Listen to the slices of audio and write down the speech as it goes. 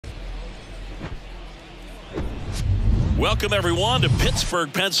Welcome, everyone, to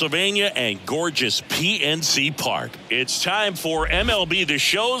Pittsburgh, Pennsylvania and gorgeous PNC Park. It's time for MLB The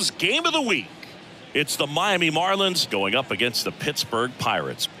Show's Game of the Week. It's the Miami Marlins going up against the Pittsburgh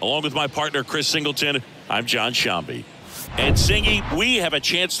Pirates. Along with my partner, Chris Singleton, I'm John Shambi. And Singy, we have a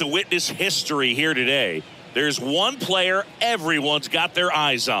chance to witness history here today. There's one player everyone's got their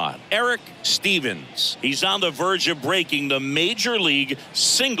eyes on, Eric Stevens. He's on the verge of breaking the Major League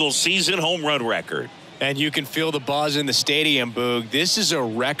single-season home run record. And you can feel the buzz in the stadium, Boog. This is a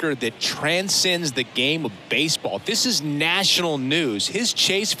record that transcends the game of baseball. This is national news. His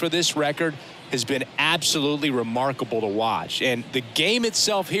chase for this record has been absolutely remarkable to watch. And the game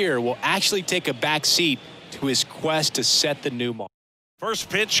itself here will actually take a back seat to his quest to set the new mark.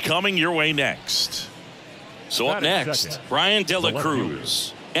 First pitch coming your way next. So up next, Brian De La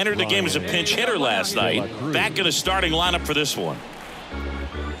Cruz. Entered the game as a pinch hitter last night. Back in the starting lineup for this one.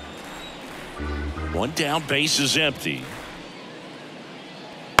 One down, base is empty.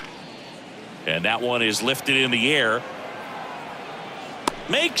 And that one is lifted in the air.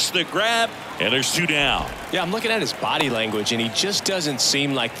 Makes the grab, and there's two down. Yeah, I'm looking at his body language, and he just doesn't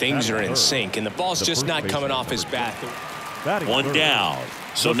seem like things are in sync, and the ball's just not coming off his bat. One down.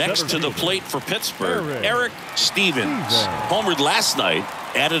 So next to the plate for Pittsburgh, Eric Stevens. Homered last night,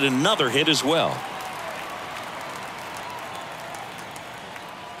 added another hit as well.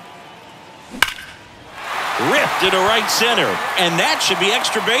 Ripped into right center, and that should be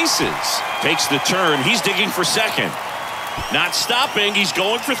extra bases. Takes the turn. He's digging for second. Not stopping. He's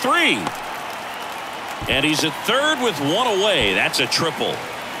going for three. And he's at third with one away. That's a triple.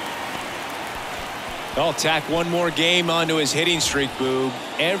 I'll tack one more game onto his hitting streak, Boob.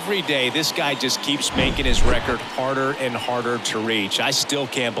 Every day, this guy just keeps making his record harder and harder to reach. I still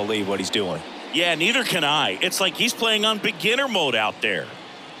can't believe what he's doing. Yeah, neither can I. It's like he's playing on beginner mode out there.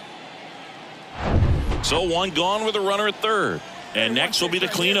 So one gone with a runner at third. And next will be the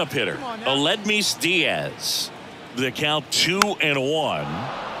cleanup hitter, Aledmys Diaz. The count 2-1.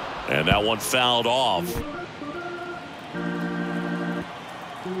 And that one fouled off.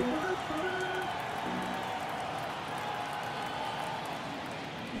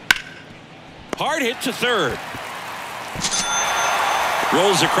 Hard hit to third.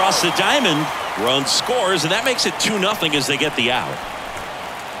 Rolls across the diamond. Run scores, and that makes it 2-0 as they get the out.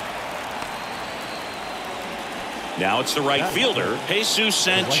 Now it's the right fielder, Jesus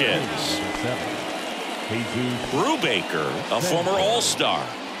Sanchez. Brubaker, a former All-Star.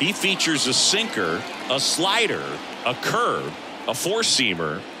 He features a sinker, a slider, a curve, a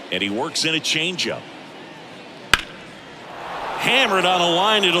four-seamer, and he works in a changeup. Hammered on a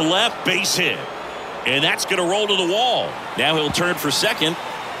line to the left, base hit. And that's going to roll to the wall. Now he'll turn for second.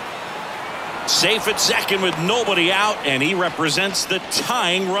 Safe at second with nobody out, and he represents the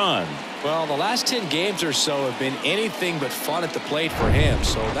tying run. Well, the last 10 games or so have been anything but fun at the plate for him.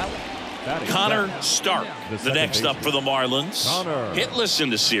 So that Connor Stark, the next up for the Marlins. Hitless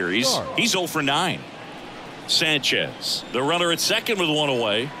in the series. He's 0 for 9. Sanchez, the runner at second with one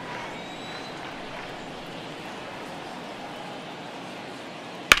away.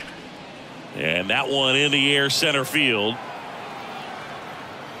 And that one in the air center field.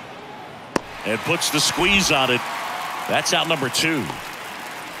 And puts the squeeze on it. That's out number 2.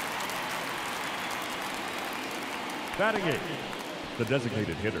 Batting 8, the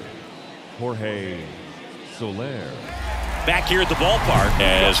designated hitter, Jorge Soler. Back here at the ballpark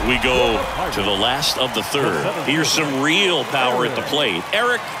as we go to the last of the third. Here's some real power at the plate.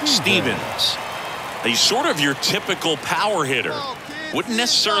 Eric Stevens. He's sort of your typical power hitter. Wouldn't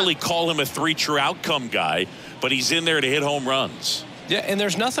necessarily call him a 3-true outcome guy, but he's in there to hit home runs. Yeah, and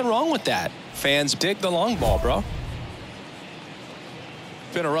there's nothing wrong with that. Fans dig the long ball, bro.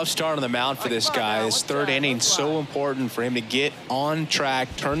 Been a rough start on the mound for this guy. His third inning so important for him to get on track,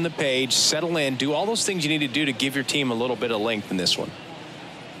 turn the page, settle in, do all those things you need to do to give your team a little bit of length in this one.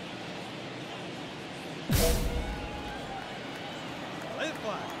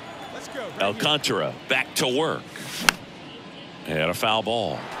 Alcantara back to work. And a foul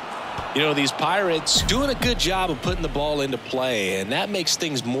ball. You know, these Pirates doing a good job of putting the ball into play, and that makes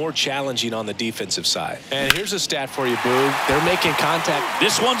things more challenging on the defensive side. And here's a stat for you, Boog. They're making contact.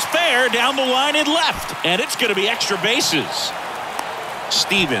 This one's fair down the line and left, and it's going to be extra bases.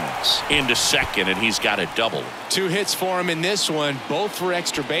 Stevens into second, and he's got a double. 2 hits for him in this one, both for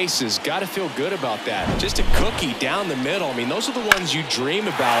extra bases. Got to feel good about that. Just a cookie down the middle. I mean, those are the ones you dream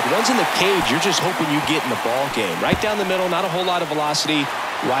about. The ones in the cage, you're just hoping you get in the ball game. Right down the middle, not a whole lot of velocity,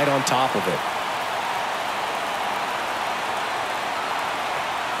 right on top of it.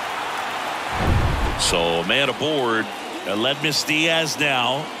 So, man aboard. Aledmys Diaz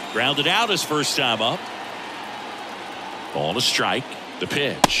now. Grounded out his first time up. Ball to strike. The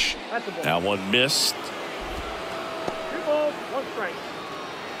pitch. Now one missed. 2 balls, 1 strike.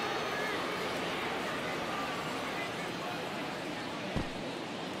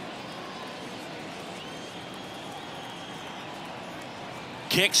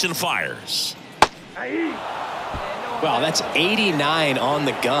 Kicks and fires. Well, that's 89 on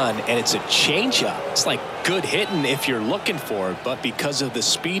the gun, and it's a changeup. It's like good hitting if you're looking for it, but because of the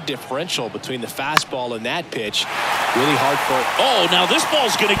speed differential between the fastball and that pitch, really hard for it. Oh, now this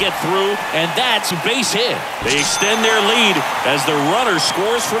ball's going to get through, and that's a base hit. They extend their lead as the runner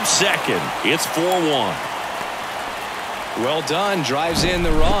scores from second. It's 4-1. Well done, drives in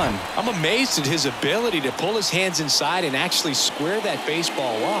the run. I'm amazed at his ability to pull his hands inside and actually square that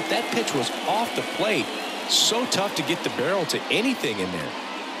baseball off. That pitch was off the plate. So tough to get the barrel to anything in there.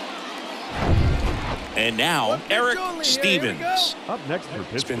 And now Eric Stevens. Up next for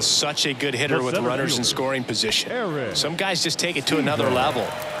Pittsburgh. It's been such a good hitter with runners in scoring position. Eric Some guys just take it to another level.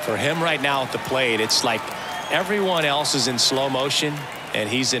 For him right now at the plate, it's like everyone else is in slow motion and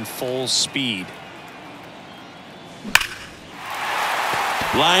he's in full speed.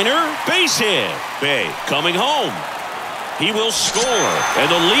 Liner, base hit. Bay coming home. He will score, and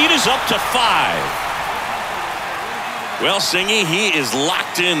the lead is up to 5. Well, Singy, he is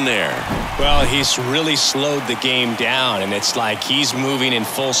locked in there. Well, he's really slowed the game down, and it's like he's moving in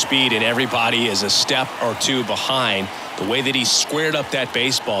full speed, and everybody is a step or two behind. The way that he squared up that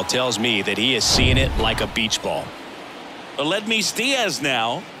baseball tells me that he is seeing it like a beach ball. Aledmys Diaz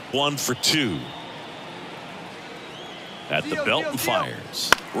now 1 for 2. At the belt and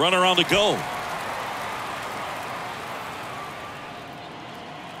fires. Runner on the go.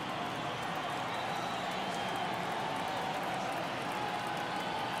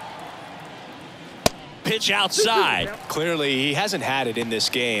 Pitch outside. Clearly, he hasn't had it in this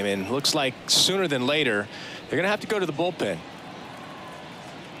game, and looks like sooner than later, they're going to have to go to the bullpen.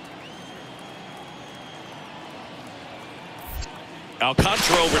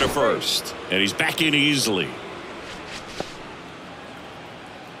 Alcantara over to first, and he's back in easily.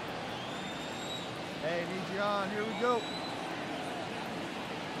 Hey, need you on. Here we go.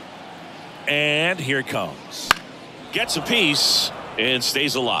 And here it comes. Gets a piece and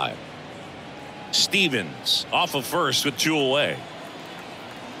stays alive. Stevens off of first with 2 away.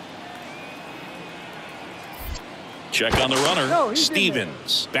 Check on the runner.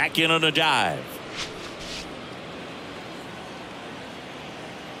 Stevens back in on a dive.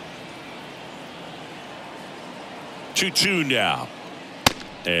 Two now.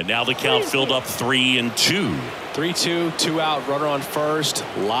 And now the count filled up 3-2. 3-2, 2 out, runner on first.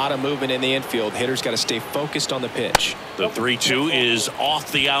 A lot of movement in the infield. Hitter's got to stay focused on the pitch. The 3-2 is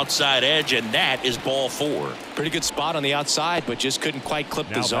off the outside edge, and that is ball 4. Pretty good spot on the outside, but just couldn't quite clip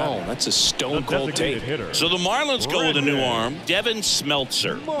the Now zone. batting, That's a stone cold take. hitter. So the Marlins go with a new arm, Devin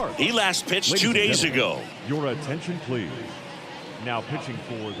Smeltzer. Marlins. He last pitched Ladies 2 and days gentlemen, ago. Your attention, please. Now pitching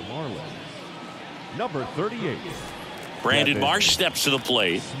for the Marlins, number 38. Brandon Devin Marsh steps to the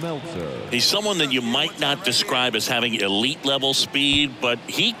plate. Smeltzer. He's someone that you might not describe as having elite level speed, but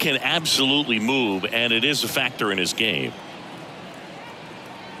he can absolutely move, and it is a factor in his game.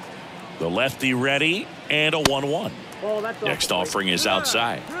 The lefty ready, and a 1-1. Next offering is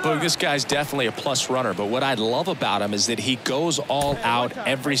outside. Look, this guy's definitely a plus runner, but what I love about him is that he goes all out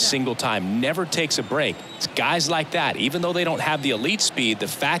every single time, never takes a break. It's guys like that, even though they don't have the elite speed, the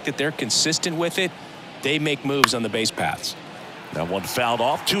fact that they're consistent with it, they make moves on the base paths. That one fouled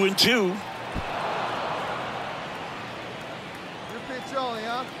off, 2-2. Your pitch only,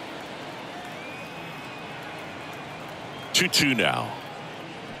 huh? 2-2 now.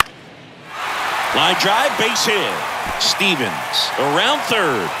 Line drive, base hit. Stevens around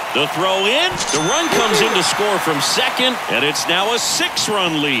third. The throw in. The run comes in to score from second, and it's now a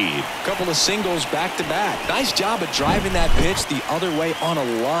 6-run lead. Couple of singles back to back. Nice job of driving that pitch the other way on a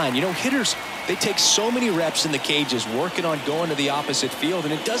line. You know, hitters, they take so many reps in the cages working on going to the opposite field,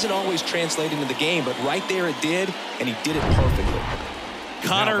 and it doesn't always translate into the game, but right there it did, and he did it perfectly.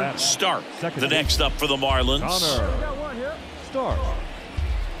 Connor Stark, the next up for the Marlins. Connor Stark.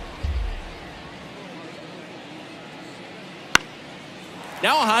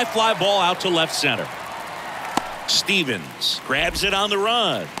 Now a high fly ball out to left center. Stevens grabs it on the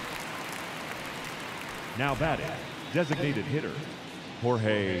run. Now batting, designated hitter,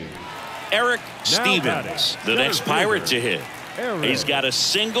 Jorge. Eric Now Stevens, batting, the next Pirate to hit. Eric He's got a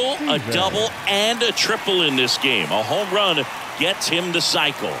single, a Stevens. double, and a triple in this game. A home run gets him the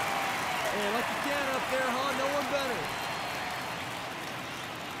cycle. Hey, let the can up there, huh? No one better.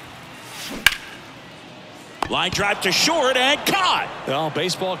 Line drive to short and caught. Well,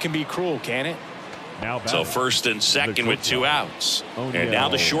 baseball can be cruel, can it? Now So first and second with 2 outs. And now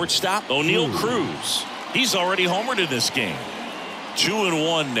the shortstop, O'Neal Cruz. He's already homered in this game.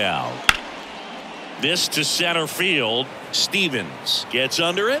 2-1 now. This to center field. Stevens gets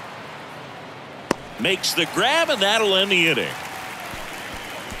under it. Makes the grab, and that'll end the inning.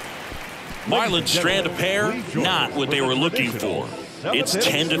 Marlins strand a pair, not what they were looking for. It's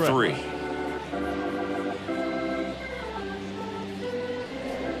 10-3.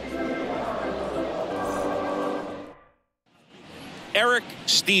 Eric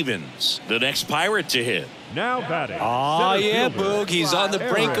Stevens, the next Pirate to hit. Now batting. Oh, yeah, Boog. He's on the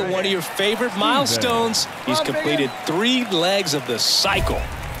brink of one of your favorite milestones. He's completed 3 legs of the cycle.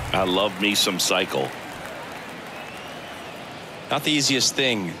 I love me some cycle. Not the easiest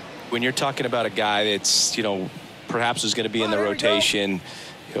thing when you're talking about a guy that's, perhaps is going to be in the rotation,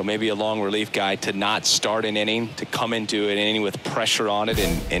 maybe a long relief guy, to not start an inning, to come into an inning with pressure on it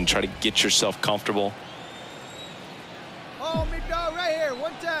and try to get yourself comfortable. Oh, me dog right here,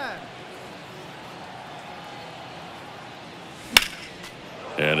 one time.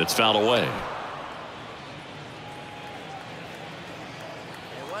 And it's fouled away.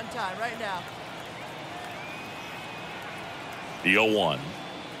 Hey, one time right now. The 0-1.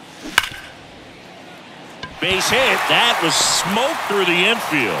 Base hit. That was smoke through the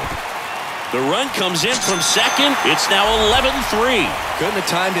infield. The run comes in from second. It's now 11-3. Couldn't have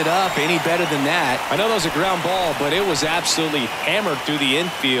timed it up any better than that. I know that was a ground ball, but it was absolutely hammered through the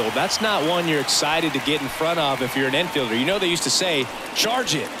infield. That's not one you're excited to get in front of if you're an infielder. They used to say,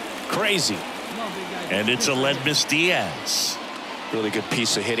 charge it. Crazy. And it's Aledmys Diaz. Really good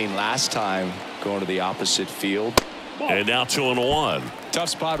piece of hitting last time, going to the opposite field. And now 2-1. Tough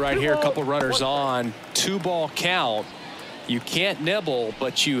spot right here. A couple runners on. 2-ball count. You can't nibble,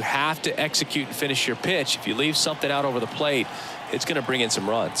 but you have to execute and finish your pitch. If you leave something out over the plate, it's going to bring in some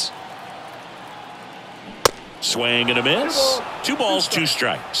runs. Swing and a miss. 2 balls, 2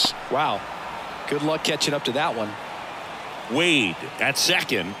 strikes. Wow. Good luck catching up to that one. Wade at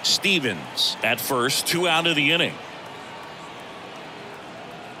second. Stevens at first. 2 out of the inning.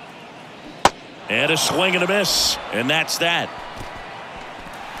 And a swing and a miss. And that's that.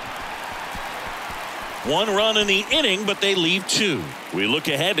 1 run in the inning, but they leave 2. We look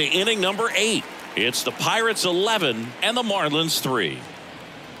ahead to inning number 8. It's the Pirates 11 and the Marlins 3.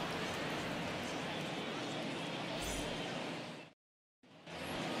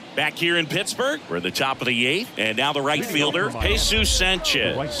 Back here in Pittsburgh, we're at the top of the 8th, and now the right fielder, Jesus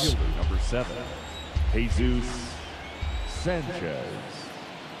Sanchez. Right fielder, number 7, Jesus Sanchez.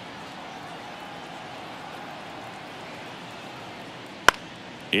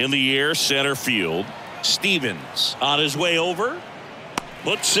 In the air, center field. Stevens on his way over.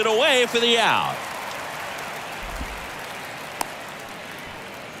 Puts it away for the out.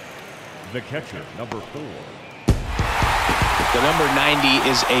 The catcher, number 4. The number 90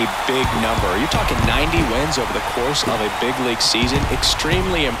 is a big number. You're talking 90 wins over the course of a big league season.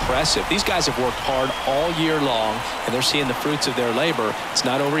 Extremely impressive. These guys have worked hard all year long, and they're seeing the fruits of their labor. It's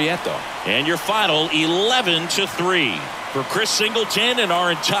not over yet, though. And your final 11-3. For Chris Singleton and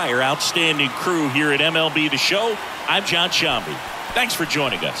our entire outstanding crew here at MLB The Show, I'm John Shambi. Thanks for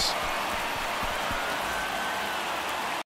joining us.